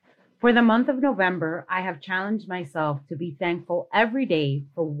For the month of November, I have challenged myself to be thankful every day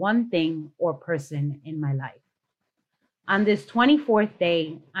for one thing or person in my life. On this 24th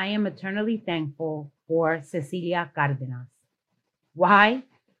day, I am eternally thankful for Cecilia Cardenas. Why?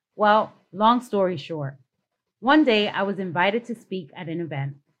 Well, long story short, one day I was invited to speak at an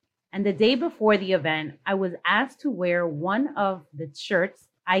event, and the day before the event, I was asked to wear one of the shirts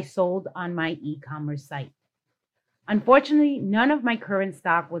I sold on my e-commerce site. Unfortunately, none of my current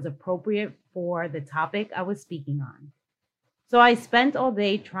stock was appropriate for the topic I was speaking on. So I spent all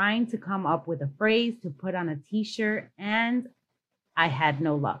day trying to come up with a phrase to put on a t-shirt, and I had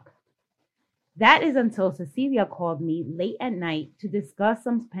no luck. That is until Cecilia called me late at night to discuss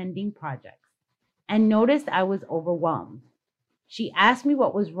some pending projects and noticed I was overwhelmed. She asked me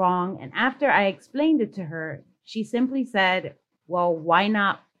what was wrong, and after I explained it to her, she simply said, well, why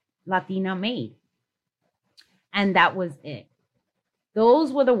not Latina made? And that was it.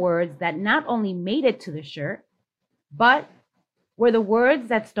 Those were the words that not only made it to the shirt, but were the words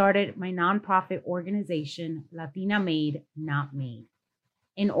that started my nonprofit organization, Latina Made, Not Made,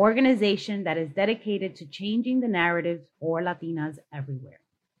 an organization that is dedicated to changing the narratives for Latinas everywhere.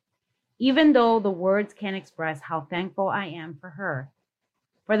 Even though the words can't express how thankful I am for her,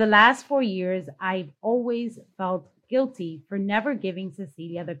 for the last 4 years, I've always felt guilty for never giving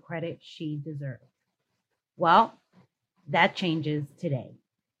Cecilia the credit she deserved. Well, that changes today.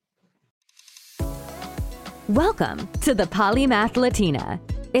 Welcome to the Polymath Latina.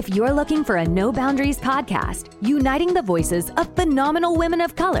 If you're looking for a no boundaries podcast, uniting the voices of phenomenal women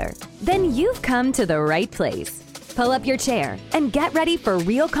of color, then you've come to the right place. Pull up your chair and get ready for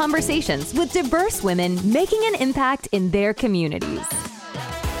real conversations with diverse women making an impact in their communities.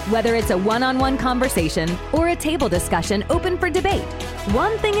 Whether it's a one-on-one conversation or a table discussion open for debate,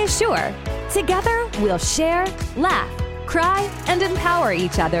 one thing is sure. Together, we'll share, laugh, cry, and empower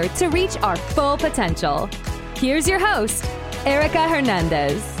each other to reach our full potential. Here's your host, Erica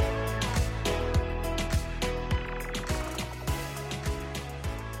Hernandez.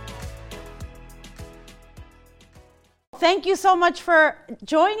 Thank you so much for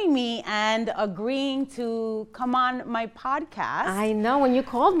joining me and agreeing to come on my podcast. I know, when you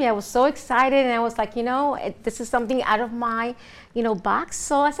called me, I was so excited, and I was like, this is something out of my, box.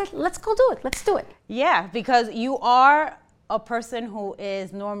 So I said, let's go do it. Let's do it. Yeah, because you are a person who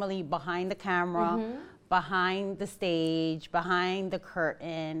is normally behind the camera, behind the stage, behind the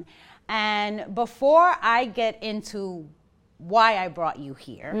curtain. And before I get into why I brought you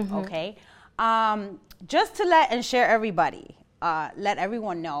here, okay, just to let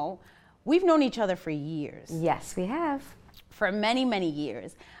everyone know, we've known each other for years. Yes, we have. For many, many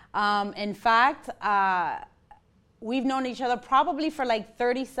years. In fact, we've known each other probably for like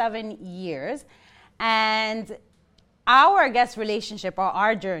 37 years. And our, relationship or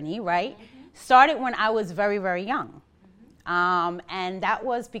our journey, right, started when I was very, very young. And that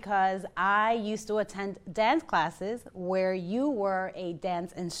was because I used to attend dance classes where you were a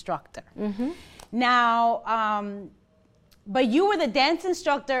dance instructor. Now, but you were the dance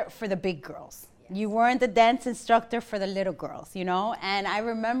instructor for the big girls. Yes. You weren't the dance instructor for the little girls, And I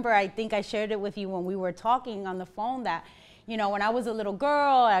remember, I think I shared it with you when we were talking on the phone that, when I was a little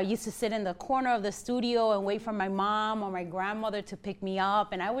girl, I used to sit in the corner of the studio and wait for my mom or my grandmother to pick me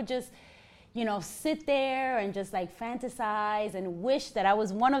up. And I would just, sit there and just like fantasize and wish that I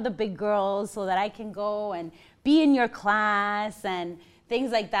was one of the big girls so that I can go and be in your class and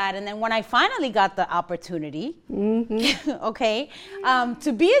things like that. And then when I finally got the opportunity, okay,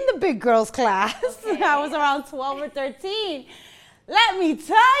 to be in the big girls class, I was around 12 or 13. Let me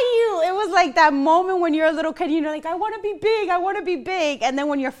tell you, it was like that moment when you're a little kid, you're like, I want to be big, I want to be big. And then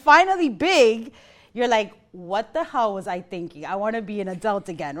when you're finally big, you're like, what the hell was I thinking? I want to be an adult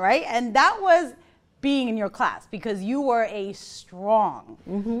again, right? And that was being in your class because you were a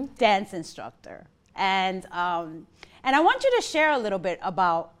strong dance instructor. And I want you to share a little bit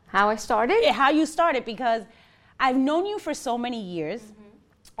about how I started? How you started, because I've known you for so many years.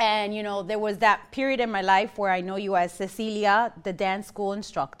 And, there was that period in my life where I know you as Cecilia, the dance school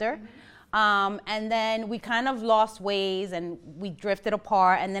instructor. And then we kind of lost ways and we drifted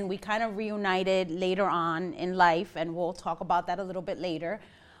apart. And then we kind of reunited later on in life. And we'll talk about that a little bit later.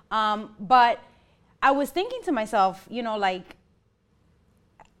 But I was thinking to myself,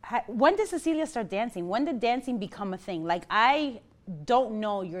 when did Cecilia start dancing? When did dancing become a thing? Like, I don't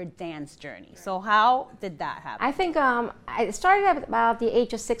know your dance journey. So how did that happen? I think I started at about the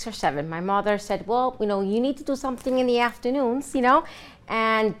age of 6 or 7. My mother said, well, you need to do something in the afternoons,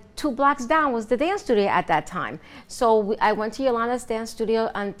 and 2 blocks down was the dance studio at that time. So I went to Yolanda's dance studio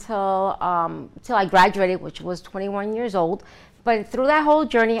until I graduated, which was 21 years old. But through that whole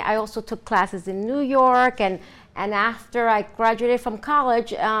journey, I also took classes in New York, and after I graduated from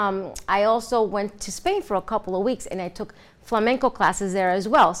college, I also went to Spain for a couple of weeks, and I took flamenco classes there as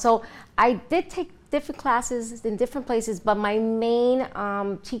well. So I did take different classes in different places, but my main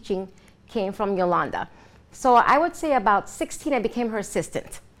teaching came from Yolanda. So I would say about 16, I became her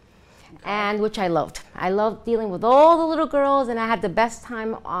assistant, and which I loved. I loved dealing with all the little girls, and I had the best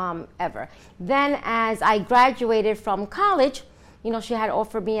time ever. Then as I graduated from college, she had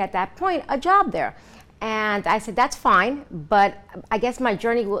offered me at that point a job there. And I said, that's fine, but I guess my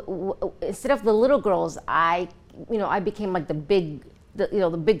journey, instead of the little girls, I became like the big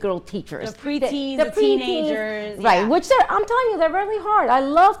girl teachers. The preteens, the teenagers. Right, which I'm telling you, they're really hard. I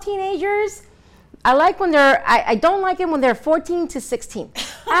love teenagers. I like when I don't like it when they're 14 to 16.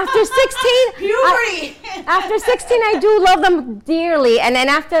 After 16, puberty. After 16, I do love them dearly. And then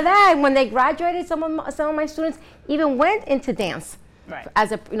after that, when they graduated, some of my students even went into dance, right,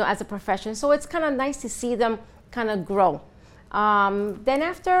 as a profession. So it's kind of nice to see them kind of grow. Then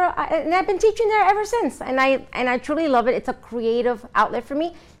and I've been teaching there ever since, and I truly love it. It's a creative outlet for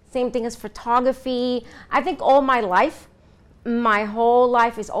me. Same thing as photography. I think all my life, my whole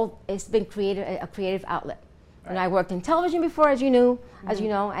life it's been a creative outlet. Right. And I worked in television before, as you know,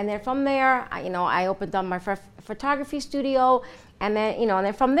 and then from there, I opened up my photography studio, and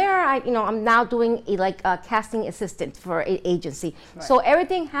then from there, I'm now doing a casting assistant for an agency. Right. So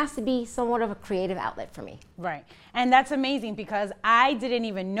everything has to be somewhat of a creative outlet for me. Right, and that's amazing because I didn't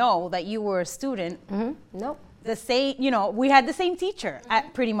even know that you were a student. Mm-hmm. Nope. The same, we had the same teacher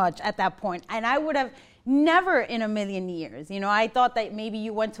pretty much at that point, and I would have never in a million years. I thought that maybe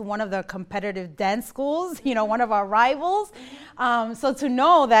you went to one of the competitive dance schools, one of our rivals. So to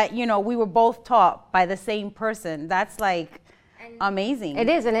know that, we were both taught by the same person, that's like amazing. It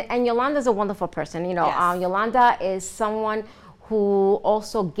is, and Yolanda's a wonderful person. Yes. Yolanda is someone who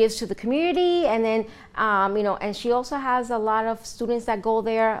also gives to the community, and then and she also has a lot of students that go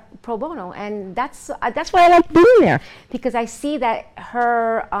there pro bono, and that's why I like being there, because I see that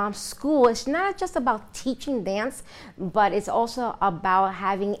her school is not just about teaching dance, but it's also about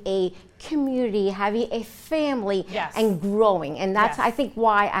having a community, having a family, yes, and growing, and that's, yes, I think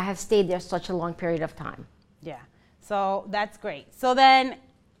why I have stayed there such a long period of time. Yeah, so that's great. So then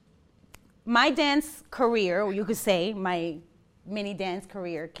my dance career, or you could say my mini dance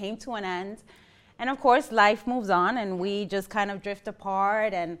career, came to an end, and of course life moves on, and we just kind of drift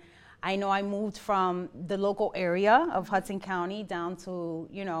apart. And I know I moved from the local area of Hudson County down to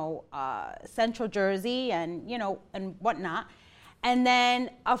Central Jersey and and whatnot. And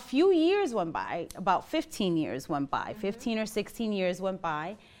then a few years went by, about 15 years went by, 15 or 16 years went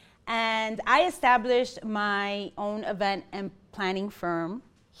by, and I established my own event and planning firm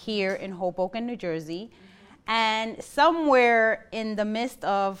here in Hoboken, New Jersey. And somewhere in the midst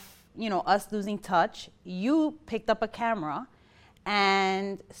of, us losing touch, you picked up a camera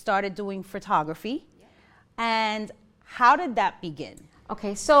and started doing photography. Yeah. And how did that begin?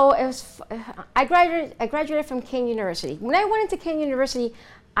 Okay, so I graduated from Kean University. When I went into Kean University,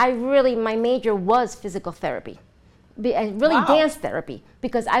 my major was physical therapy, and really, wow, dance therapy,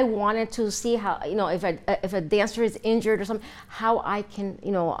 because I wanted to see how, if a dancer is injured or something, how I can,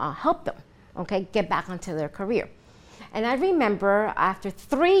 help them. Okay, get back onto their career. And I remember after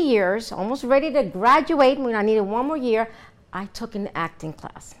 3 years, almost ready to graduate, when I needed one more year, I took an acting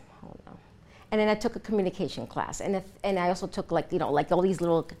class. And then I took a communication class, and I also took like all these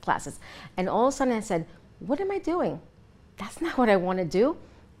little classes. And all of a sudden I said, what am I doing? That's not what I want to do.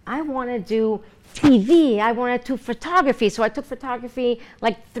 I want to do TV. I want to do photography. So I took photography,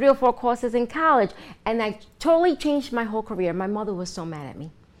 like 3 or 4 courses in college, and I totally changed my whole career. My mother was so mad at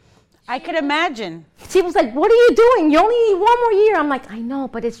me. I could imagine. She was like, what are you doing? You only need one more year. I'm like, I know,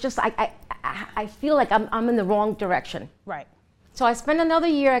 but it's just, I feel like I'm in the wrong direction. Right. So I spent another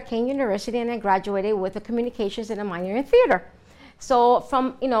year at Kean University, and I graduated with a communications and a minor in theater. So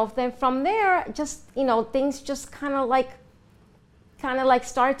from there, just, things just kind of like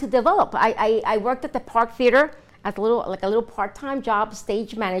started to develop. I worked at the Park Theater as a little part-time job,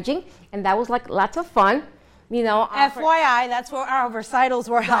 stage managing, and that was like lots of fun. FYI, that's where our recitals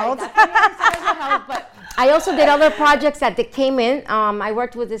were held. Right, but I also did other projects that came in. I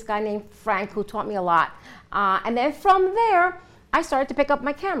worked with this guy named Frank, who taught me a lot. And then from there, I started to pick up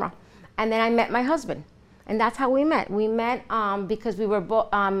my camera. And then I met my husband. And that's how we met. We met because we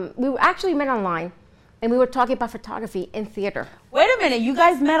actually met online. And we were talking about photography in theater. Wait a minute, you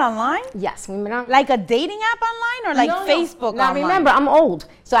guys met online? Yes, we met online. Like a dating app online, or like Facebook now, online? Remember, I'm old,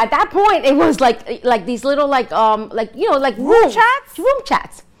 so at that point it was like these little room chats. Room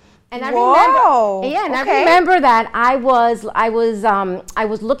chats. And I Whoa. remember, I Okay. remember that I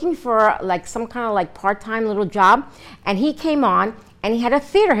was looking for like some kind of like part-time little job, and he came on, and he had a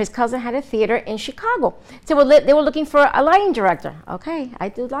theater. His cousin had a theater in Chicago. So they were looking for a lighting director. Okay, I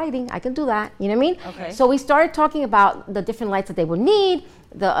do lighting. I can do that. You know what I mean? Okay. So we started talking about the different lights that they would need.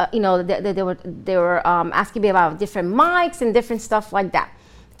 They were asking me about different mics and different stuff like that.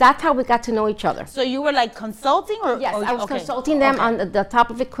 That's how we got to know each other. So you were like consulting, or Yes, I was okay. consulting them Okay. on the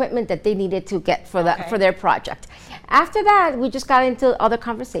type of equipment that they needed to get for Okay. for their project. After that, we just got into other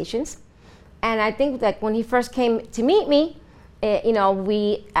conversations, and I think that when he first came to meet me,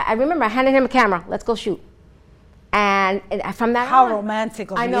 I remember I handed him a camera. Let's go shoot. And from that How on, romantic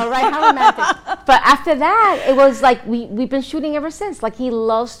of I you. know, right? How romantic. But after that, it was like we've been shooting ever since. Like he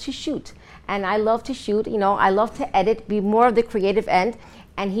loves to shoot, and I love to shoot. I love to edit, be more of the creative end.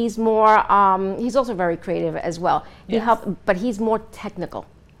 And he's more, he's also very creative as well. Yes. But he's more technical,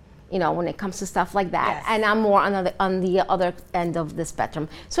 when it comes to stuff like that. Yes. And I'm more on the other end of the spectrum.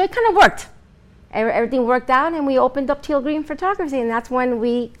 So it kind of worked. Everything worked out, and we opened up Teal Green Photography, and that's when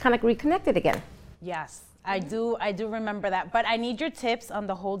we kind of reconnected again. Yes, I do remember that. But I need your tips on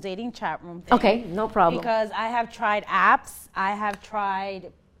the whole dating chat room thing. Okay, no problem. Because I have tried apps, I have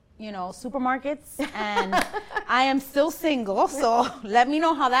tried, supermarkets, and I am still single. So let me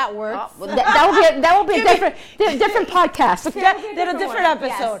know how that works. That will be a different podcast. Did a different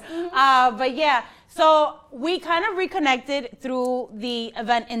episode. Yes. But yeah, so we kind of reconnected through the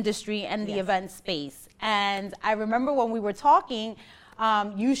event industry and the event space. And I remember when we were talking,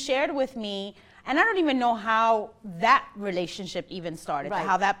 you shared with me, and I don't even know how that relationship even started, Right.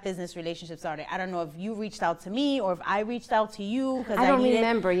 how that business relationship started. I don't know if you reached out to me or if I reached out to you. I don't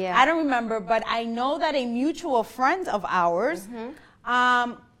remember, yeah. I don't remember, but I know that a mutual friend of ours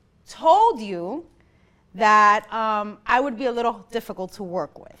told you that I would be a little difficult to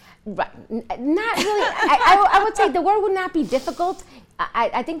work with. Right. Not really. I would say the word would not be difficult.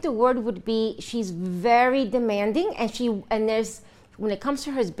 I think the word would be she's very demanding, and there's when it comes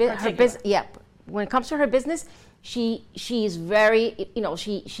to her business. Yeah. When it comes to her business, she's very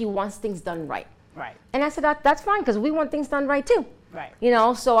she wants things done right. Right. And I said that's fine because we want things done right too. Right.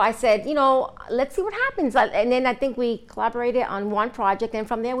 So I said, let's see what happens. And then I think we collaborated on one project, and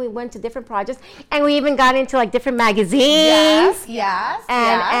from there we went to different projects, and we even got into like different magazines. Yes.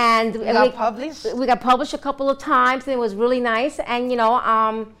 And we got published. We got published a couple of times, and it was really nice. And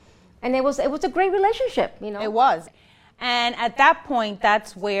and it was a great relationship. It was. And at that point,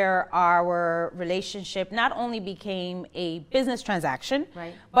 that's where our relationship not only became a business transaction,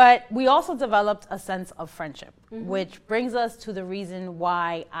 right, but we also developed a sense of friendship, which brings us to the reason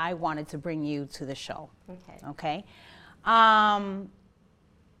why I wanted to bring you to the show. Okay.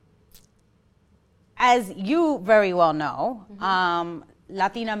 As you very well know,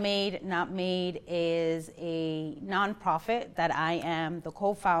 Latina Made Not Made is a nonprofit that I am the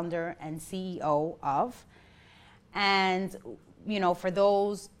co-founder and CEO of. And, for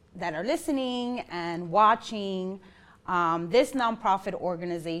those that are listening and watching, this nonprofit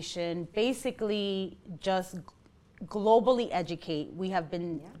organization basically just globally educate. We have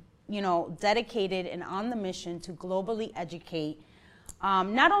been, dedicated and on the mission to globally educate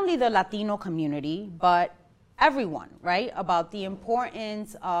not only the Latino community, but everyone, right, about the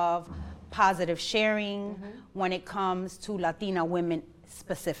importance of positive sharing when it comes to Latina women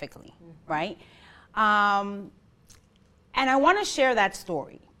specifically, right? And I want to share that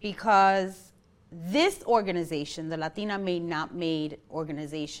story because this organization, the Latina Made Not Made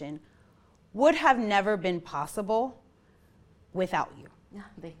organization, would have never been possible without you.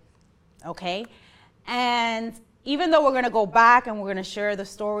 Okay? And even though we're going to go back and we're going to share the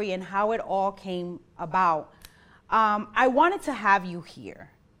story and how it all came about, I wanted to have you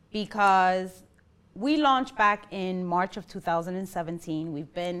here because we launched back in March of 2017.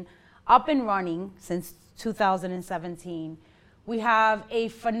 We've been up and running since 2017. We have a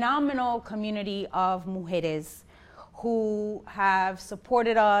phenomenal community of mujeres who have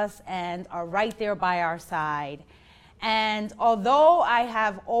supported us and are right there by our side. And although I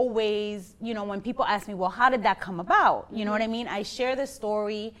have always, when people ask me, well, how did that come about? You know what I mean? I share the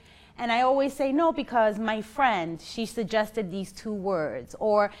story and I always say, no, because my friend, she suggested these two words.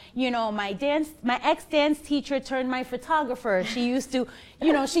 Or, my ex-dance teacher turned my photographer. She used to,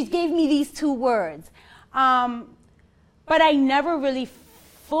 she gave me these two words. But I never really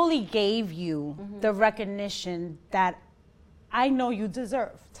fully gave you the recognition that I know you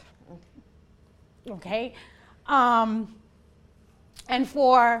deserved. Okay? And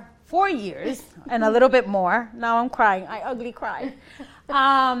for 4 years and a little bit more, now I'm crying, I ugly cried.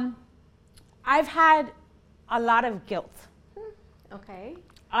 I've had a lot of guilt. Okay.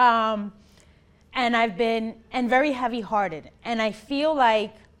 And I've been, and very heavy-hearted. And I feel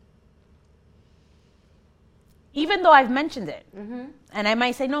like, even though I've mentioned it, and I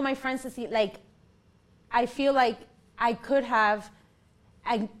might say, no, my friends, like, I feel like I could have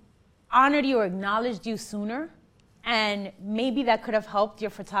honored you or acknowledged you sooner. And maybe that could have helped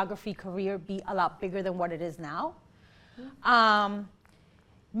your photography career be a lot bigger than what it is now.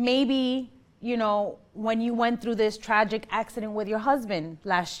 Maybe, you know, when you went through this tragic accident with your husband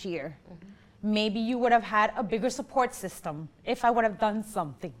last year, maybe you would have had a bigger support system if I would have done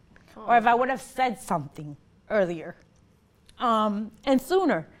something, or if I would have said something earlier, and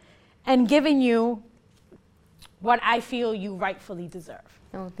sooner, and given you what I feel you rightfully deserve.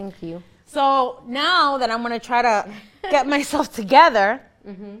 Oh, thank you. So now that I'm going to try to get myself together,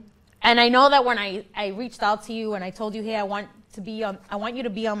 and I know that when I reached out to you and I told you, hey, I want you to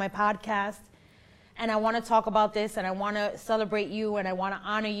be on my podcast, and I want to talk about this, and I want to celebrate you, and I want to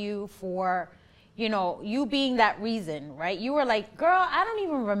honor you for, you know, you being that reason, right? You were like, girl, I don't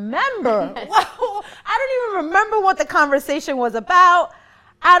even remember. I don't even remember what the conversation was about.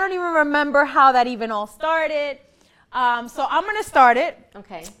 I don't even remember how that even all started. So I'm going to start it.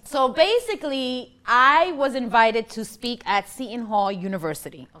 Okay. So basically, I was invited to speak at Seton Hall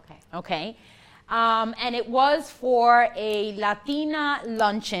University. Okay. Okay. And it was for a Latina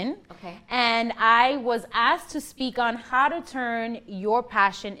luncheon. Okay. And I was asked to speak on how to turn your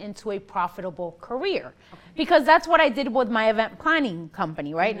passion into a profitable career. Okay. Because that's what I did with my event planning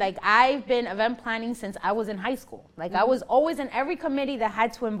company, right? Like, I've been event planning since I was in high school. Like, I was always in every committee that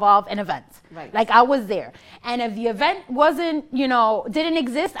had to involve an event. Right. Like, I was there. And if the event wasn't, you know, didn't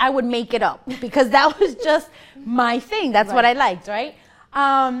exist, I would make it up because that was just my thing. That's what I liked, right?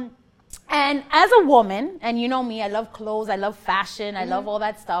 And as a woman, and you know me, I love clothes, I love fashion, I love all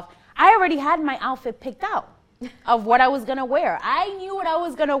that stuff. I already had my outfit picked out of what I was going to wear. I knew what I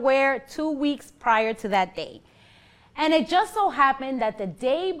was going to wear 2 weeks prior to that day. And it just so happened that the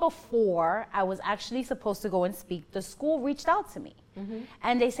day before I was actually supposed to go and speak, the school reached out to me.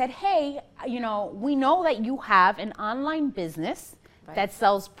 And they said, hey, you know, we know that you have an online business that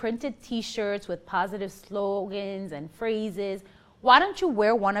sells printed T-shirts with positive slogans and phrases. Why don't you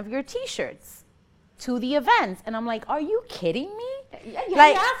wear one of your T-shirts to the events? And I'm like, are you kidding me?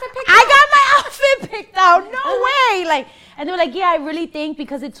 Like, I got my outfit picked out. No way. Like, and they were like, yeah, I really think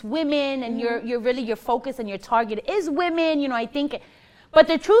because it's women and you're really, your focus and your target is women. You know, I think, but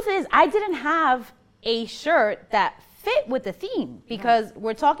the truth is I didn't have a shirt that fit with the theme because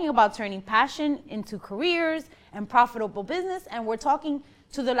we're talking about turning passion into careers and profitable business. And we're talking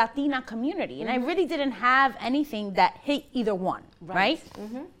to the Latina community. And I really didn't have anything that hit either one, right?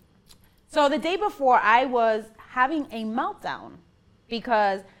 So the day before, I was having a meltdown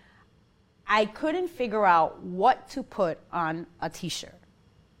because I couldn't figure out what to put on a T-shirt.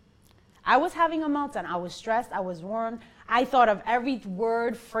 I was having a meltdown. I was stressed. I was worried. I thought of every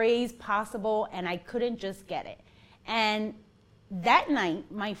word, phrase possible, and I couldn't just get it. And that night,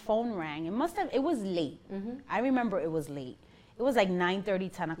 my phone rang. It was late. I remember it was late. It was like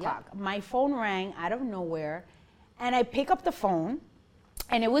 9:30, 10 o'clock. Yeah. My phone rang out of nowhere, and I pick up the phone,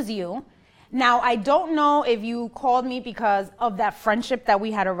 and it was you. Now, I don't know if you called me because of that friendship that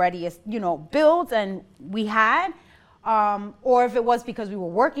we had already, you know, built and we had, or if it was because we were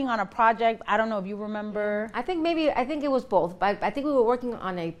working on a project. I don't know if you remember. I think it was both, but I think we were working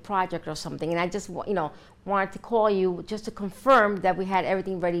on a project or something, and I just, you know, wanted to call you just to confirm that we had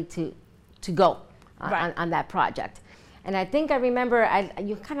everything ready to go on that project. And I think I remember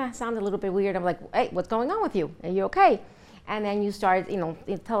you kind of sounded a little bit weird. I'm like, hey, what's going on with you? Are you okay? And then you started, you know,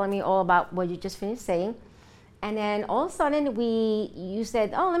 telling me all about what you just finished saying. And then all of a sudden you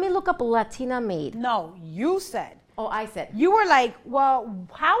said, oh, let me look up Latina Made. No, you said. Oh, I said. You were like, well,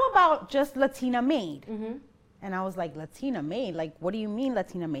 how about just Latina Made? And I was like, Latina Made? Like, what do you mean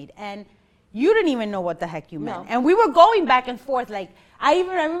Latina Made? And you didn't even know what the heck you meant. And we were going back and forth. Like, I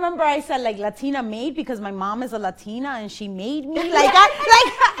remember I said, like, Latina Made because my mom is a Latina and she made me. Like,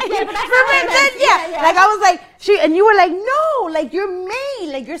 Like, I was like, and you were like, no, like, you're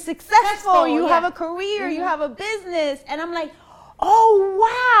made, like, you're successful, you have a career, you have a business. And I'm like, oh,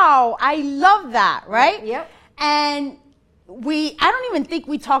 wow, I love that, right? Yep. And I don't even think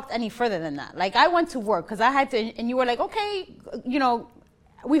we talked any further than that. Like, I went to work because I had to, and you were like, okay, you know,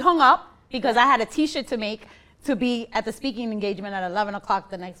 we hung up because I had a T-shirt to make to be at the speaking engagement at 11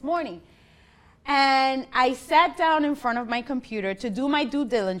 o'clock the next morning. And I sat down in front of my computer to do my due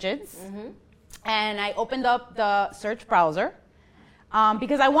diligence. And I opened up the search browser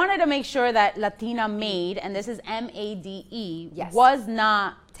because I wanted to make sure that Latina Made, and this is MADE, was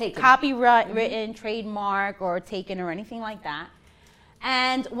not taken, copyright written, trademark, or taken or anything like that.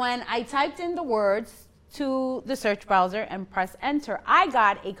 And when I typed in the words to the search browser and pressed enter, I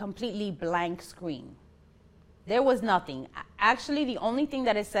got a completely blank screen. There was nothing. Actually, the only thing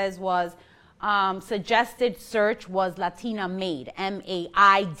that it says was suggested search was Latina Maid,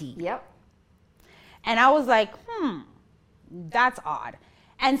 M-A-I-D. Yep. And I was like, that's odd.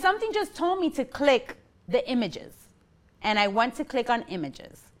 And something just told me to click the images. And I went to click on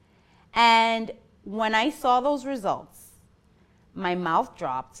images. And when I saw those results, my mouth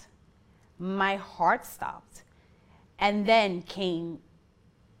dropped, my heart stopped, and then came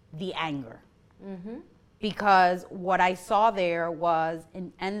the anger. Because what I saw there was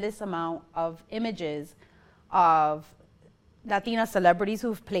an endless amount of images of Latina celebrities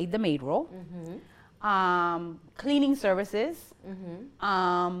who've played the maid role, cleaning services,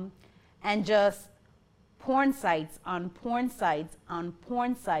 and just porn sites on porn sites on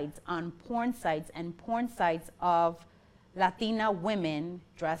porn sites on porn sites and porn sites of Latina women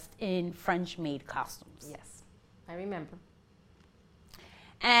dressed in French maid costumes. Yes, I remember.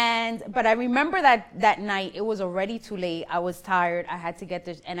 But I remember that night, it was already too late. I was tired. I had to get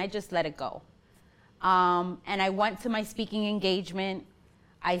this, and I just let it go. And I went to my speaking engagement.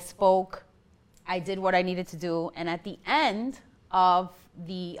 I spoke. I did what I needed to do. And at the end of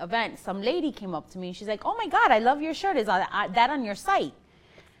the event, some lady came up to me. She's like, "Oh my God, I love your shirt. Is that on your site?"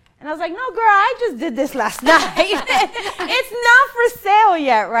 And I was like, "No, girl, I just did this last night. It's not for sale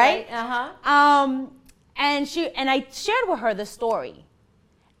yet, right?" And I shared with her the story.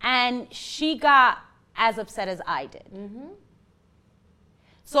 And she got as upset as I did.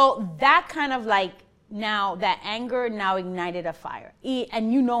 So that kind of like, now that anger now ignited a fire.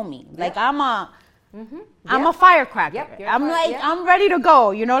 And you know me, like I'm a firecracker. I'm ready to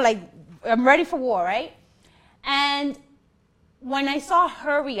go, you know, like I'm ready for war, right? And when I saw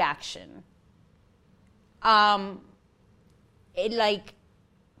her reaction, it like,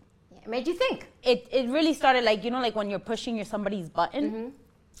 it made you think. It really started like, you know, like when you're pushing somebody's button.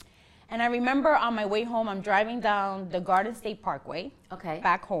 And I remember on my way home, I'm driving down the Garden State Parkway,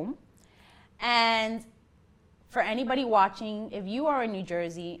 back home. And for anybody watching, if you are in New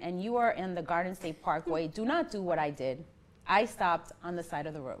Jersey and you are in the Garden State Parkway, do not do what I did. I stopped on the side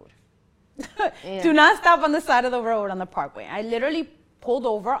of the road. Do not stop on the side of the road on the Parkway. I literally pulled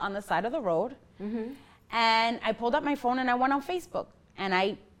over on the side of the road, and I pulled up my phone and I went on Facebook. And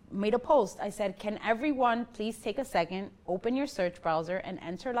I made a post. I said, "Can everyone please take a second, open your search browser and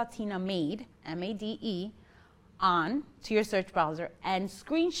enter Latina Maid, M-A-D-E, on to your search browser and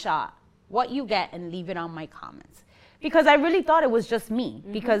screenshot what you get and leave it on my comments." Because I really thought it was just me.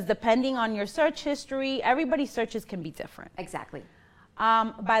 Because depending on your search history, everybody's searches can be different. Exactly.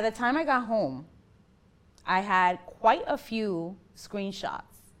 By the time I got home, I had quite a few screenshots.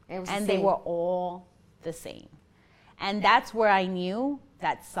 And they were all the same. And that's where I knew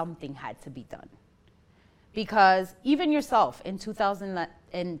that something had to be done. Because even yourself, in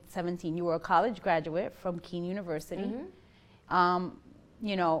 2017, you were a college graduate from Keene University.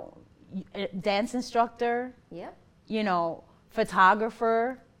 You know, dance instructor. You know,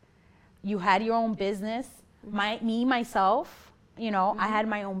 photographer. You had your own business. Myself, you know, I had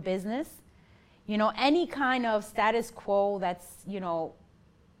my own business. You know, any kind of status quo that's, you know,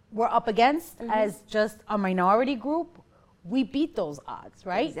 we're up against as just a minority group, we beat those odds,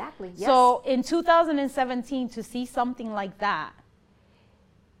 right? Exactly, yes. So in 2017, to see something like that,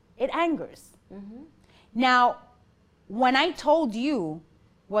 it angers. Now, when I told you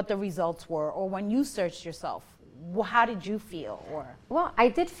what the results were, or when you searched yourself, how did you feel? Or well, I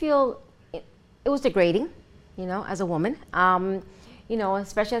did feel it was degrading, you know, as a woman. You know,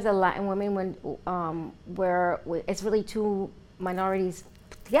 especially as a Latin woman, when where it's really two minorities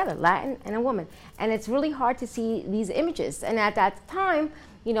together, Latin and a woman. And it's really hard to see these images. And at that time,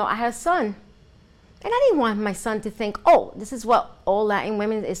 you know, I had a son. And I didn't want my son to think, oh, this is what all Latin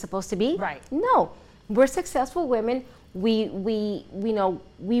women is supposed to be. Right. No, we're successful women. We know,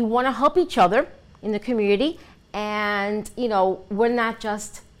 we want to help each other in the community. And, you know, we're not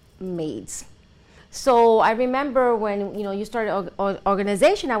just maids. So I remember when, you know, you started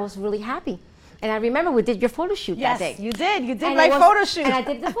organization, I was really happy. And I remember we did your photo shoot that day. Yes, you did. You did my photo shoot. And I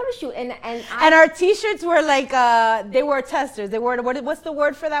did the photo shoot. And our T-shirts were like, they were testers. They were, what's the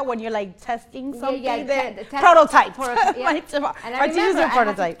word for that when you're like testing something? Prototypes. And our T-shirts are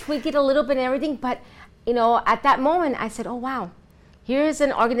prototypes. I had to tweak it a little bit and everything. But, you know, at that moment, I said, oh, wow, here's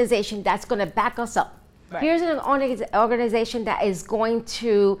an organization that's going to back us up. Right. Here's an organization that is going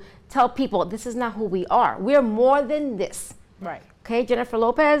to tell people this is not who we are. We're more than this. Right. Okay, Jennifer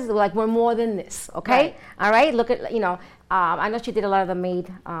Lopez, like we're more than this, okay? Right. All right, look at, you know, I know she did a lot of the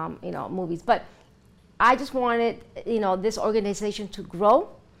maid, you know, movies, but I just wanted, this organization to grow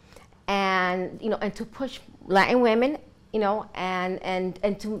and, and to push Latin women,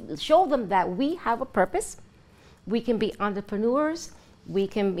 and to show them that we have a purpose. We can be entrepreneurs. We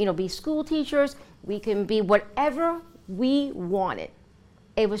can, be school teachers. We can be whatever we wanted.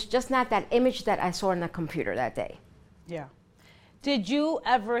 It was just not that image that I saw on the computer that day. Yeah. Did you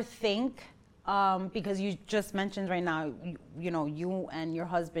ever think, because you just mentioned right now, you and your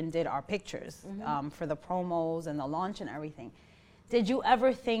husband did our pictures for the promos and the launch and everything. Did you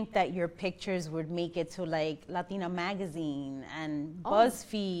ever think that your pictures would make it to like Latina Magazine and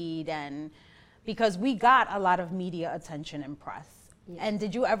BuzzFeed, and because we got a lot of media attention and press? Yes. And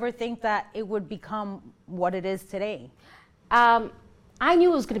did you ever think that it would become what it is today? I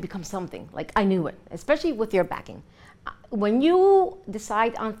knew it was going to become something. Like, I knew it, especially with your backing. When you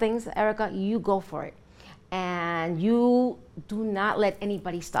decide on things, Erica, you go for it. And you do not let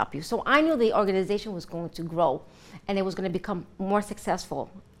anybody stop you. So I knew the organization was going to grow and it was going to become more successful.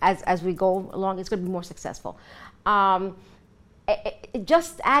 As we go along, it's going to be more successful.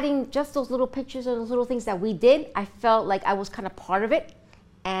 Just adding just those little pictures and those little things that we did, I felt like I was kind of part of it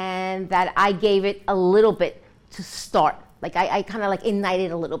and that I gave it a little bit to start. Like I kind of like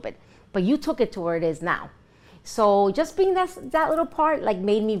ignited a little bit, but you took it to where it is now. So just being that little part like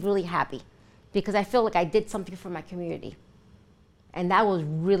made me really happy because I feel like I did something for my community. And that was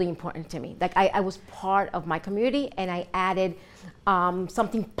really important to me. Like I was part of my community and I added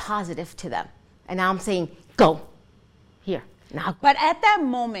something positive to them. And now I'm saying, go, here, now. But at that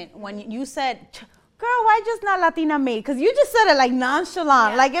moment when you said, girl, why just not Latina made? Because you just said it like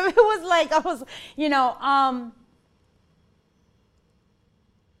nonchalant. Yeah. Like if it was like, I was,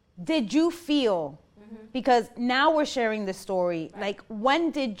 did you feel, because now we're sharing the story, right. Like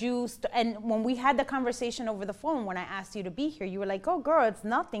when did you, and when we had the conversation over the phone, when I asked you to be here, you were like, oh girl, it's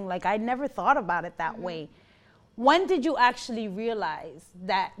nothing. Like I never thought about it that way. When did you actually realize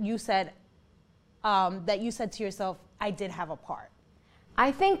that you said to yourself, I did have a part?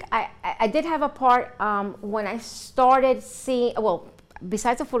 I think I did have a part when I started seeing, well,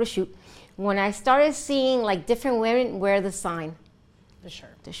 besides the photo shoot, when I started seeing like different women wear the sign. The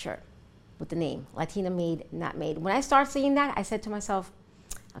shirt with the name, Latina made, not made. When I started seeing that, I said to myself,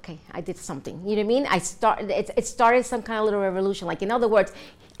 okay, I did something. You know what I mean? It started some kind of little revolution. Like in other words,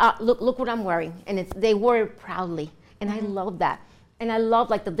 look what I'm wearing. And they wore it proudly. And I love that. And I love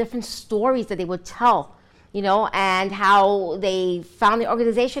like the different stories that they would tell, and how they found the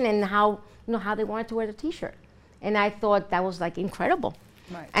organization and how they wanted to wear the t-shirt. And I thought that was like incredible.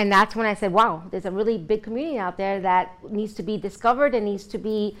 Right. And that's when I said, wow, there's a really big community out there that needs to be discovered and needs to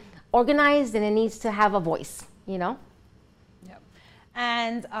be organized and it needs to have a voice, Yep.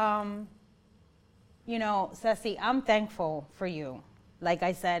 And, Ceci, I'm thankful for you. Like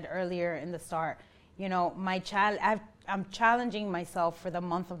I said earlier in the start, I'm challenging myself for the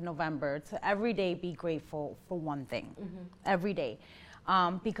month of November to every day be grateful for one thing, every day.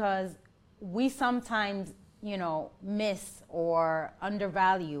 Because we sometimes miss or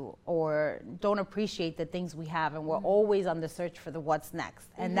undervalue or don't appreciate the things we have, and we're always on the search for the what's next.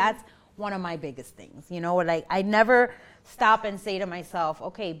 And that's one of my biggest things, like I never stop and say to myself,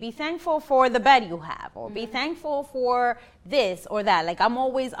 okay, be thankful for the bed you have, or be thankful for this or that. Like I'm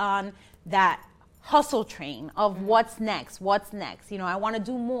always on that hustle train of what's next. I want to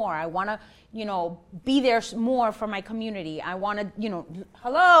do more. I want to be there more for my community. I want to,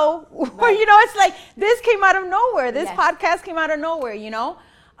 hello, right. It's like this came out of nowhere. This podcast came out of nowhere,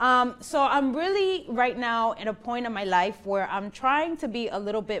 So I'm really right now at a point in my life where I'm trying to be a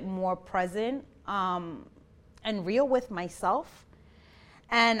little bit more present and real with myself.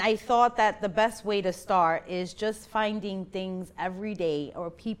 And I thought that the best way to start is just finding things every day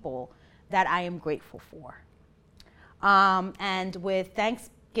or people that I am grateful for. And with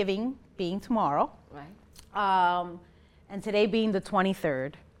Thanksgiving being tomorrow, right, and today being the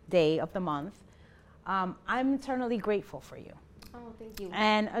 23rd day of the month, I'm eternally grateful for you. Oh, thank you.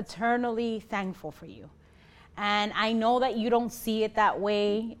 And eternally thankful for you. And I know that you don't see it that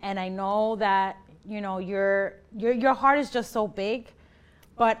way, and I know that your heart is just so big,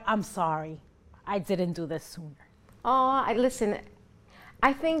 but I'm sorry I didn't do this sooner. Listen,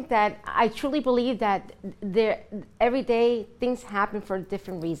 I think that I truly believe that every day things happen for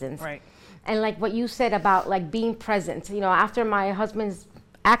different reasons. Right. And like what you said about like being present, after my husband's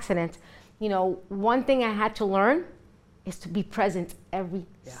accident, one thing I had to learn is to be present every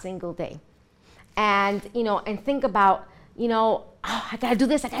single day. And, and think about, I gotta do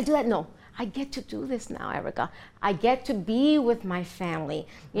this, I gotta do that. No, I get to do this now, Erica. I get to be with my family.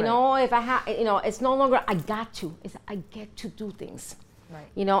 If I have, it's no longer I got to, it's I get to do things. Right.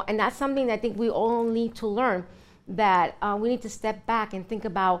 You know, and that's something that I think we all need to learn, that we need to step back and think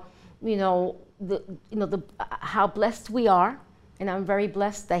about, how blessed we are. And I'm very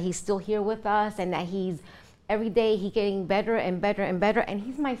blessed that he's still here with us, and that every day he's getting better and better and better. And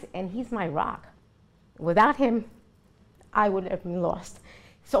he's my rock. Without him, I would have been lost.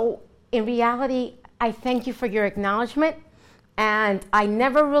 So in reality, I thank you for your acknowledgement. And I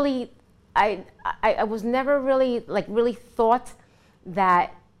never really, I was never really really thought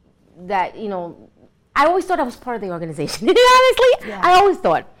that I always thought I was part of the organization. Honestly, Yeah. I always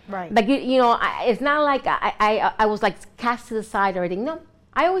thought. Right. Like, it's not like I was like cast to the side or anything. No,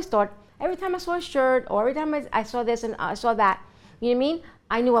 I always thought every time I saw a shirt or every time I saw this and I saw that, you know what I mean?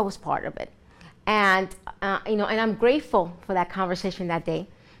 I knew I was part of it. And, and I'm grateful for that conversation that day,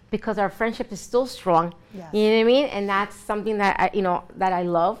 because our friendship is still strong. Yes. You know what I mean? And that's something that I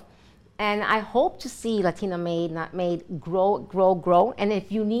love. And I hope to see Latina Made, Not Made grow. And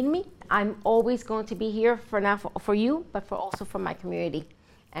if you need me, I'm always going to be here for you, but also for my community,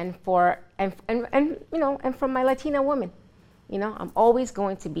 and for my Latina women. I'm always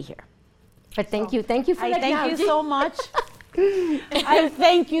going to be here. But thank you for I that. thank you so much. I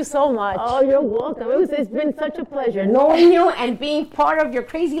thank you so much. Oh, you're welcome. It's been such a pleasure knowing you and being part of your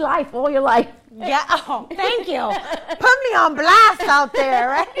crazy life all your life. Yeah. Oh, thank you. Put me on blast out there,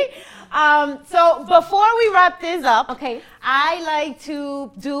 right? So before we wrap this up, Okay. I like to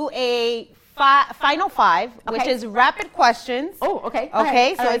do a final five, which Okay. is rapid questions. Oh, okay.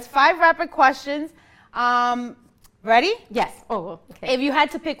 Okay, so All right. it's 5 rapid questions. Ready? Yes. Oh, okay. If you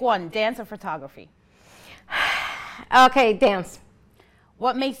had to pick one, dance or photography, Okay, dance.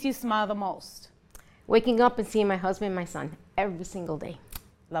 what makes you smile the most? Waking up and seeing my husband and my son every single day.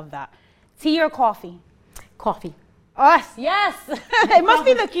 Love that. Tea or coffee? Coffee. Us, yes. It must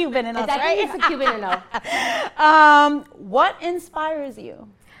be the Cuban in us, I right? think it's a Cuban enough. What inspires you?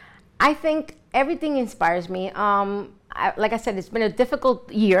 I think everything inspires me. Like I said, it's been a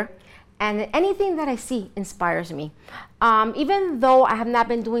difficult year, and anything that I see inspires me. Even though I have not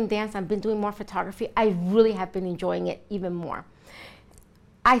been doing dance, I've been doing more photography, I really have been enjoying it even more.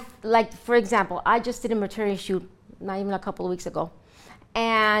 For example, I just did a maternity shoot not even a couple of weeks ago.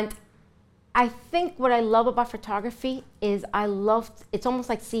 And I think what I love about photography is it's almost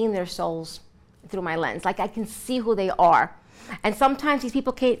like seeing their souls through my lens. Like, I can see who they are. And sometimes these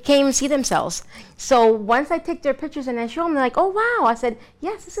people can't even see themselves. So once I take their pictures and I show them, they're like, oh, wow. I said,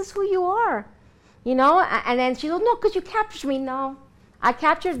 yes, this is who you are. And then she goes, no, because you captured me. No, I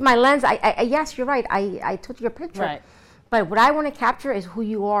captured my lens. Yes, you're right. I took your picture. Right. But what I want to capture is who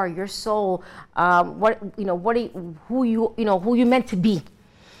you are, your soul, who you meant to be.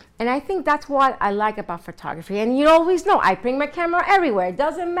 And I think that's what I like about photography. And you always know, I bring my camera everywhere. It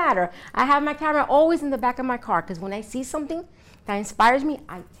doesn't matter. I have my camera always in the back of my car, because when I see something that inspires me,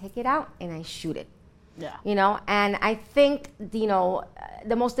 I take it out and I shoot it. Yeah. And I think,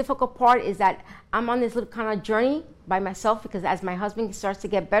 the most difficult part is that I'm on this little kind of journey by myself, because as my husband starts to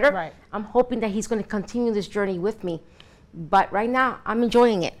get better, Right. I'm hoping that he's going to continue this journey with me. But right now, I'm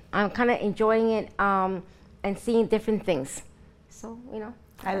enjoying it. I'm kind of enjoying it and seeing different things. So,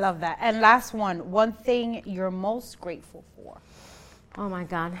 I love that. And last one thing you're most grateful for. Oh my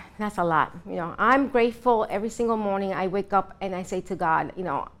God, that's a lot. I'm grateful every single morning. I wake up and I say to God,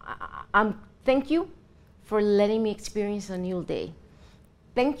 thank you for letting me experience a new day.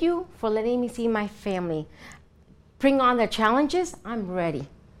 Thank you for letting me see my family. Bring on the challenges, I'm ready.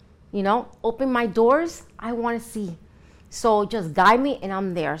 Open my doors, I want to see. So just guide me and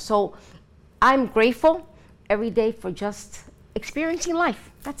I'm there. So I'm grateful every day for just experiencing life.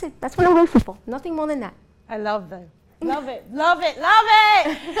 That's it. That's what I'm grateful for. Nothing more than that. I love that. Love it, love it, love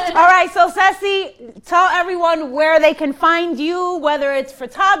it. All right, so Ceci, tell everyone where they can find you, whether it's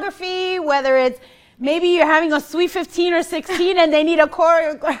photography, whether it's maybe you're having a sweet 15 or 16 and they need a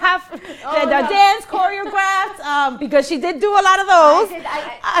choreograph, a dance choreographed, because she did do a lot of those.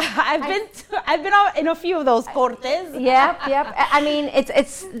 I've been in a few of those cortes. Yep. I mean,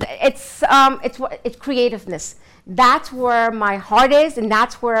 it's creativeness. That's where my heart is, and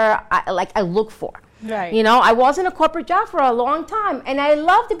that's where I look for. Right. I was in a corporate job for a long time, and I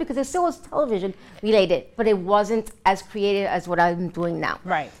loved it because it still was television related, but it wasn't as creative as what I'm doing now.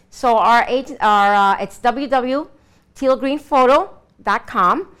 Right. So it's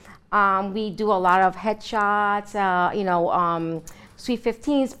www.tealgreenphoto.com. We do a lot of headshots, sweet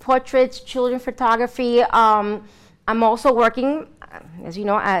 15s, portraits, children photography. I'm also working, as you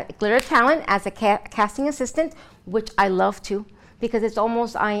know, at Glitter Talent as a casting assistant, which I love too. Because it's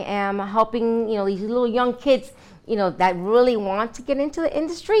almost, I am helping, these little young kids, that really want to get into the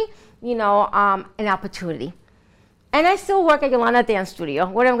industry, an opportunity. And I still work at Yolanda Dance Studio.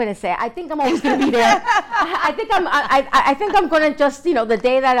 What am I going to say? I think I'm always going to be there. I think I'm going to just, the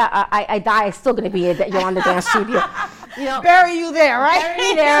day that I die, I'm still going to be at Yolanda Dance Studio. Bury you there, right? Bury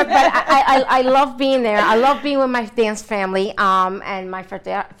me there, but I love being there. I love being with my dance family and my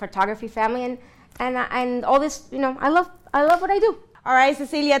photography family and all this. I love what I do. All right,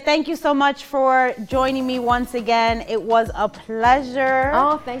 Cecilia, thank you so much for joining me once again. It was a pleasure.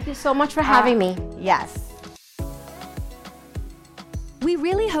 Oh, thank you so much for having me. Yes. We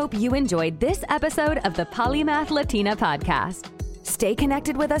really hope you enjoyed this episode of the Polymath Latina podcast. Stay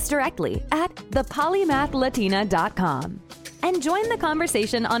connected with us directly at thepolymathlatina.com and join the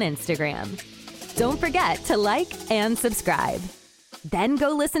conversation on Instagram. Don't forget to like and subscribe. Then go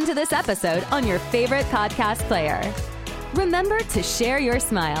listen to this episode on your favorite podcast player. Remember to share your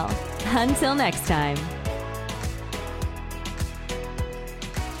smile. Until next time.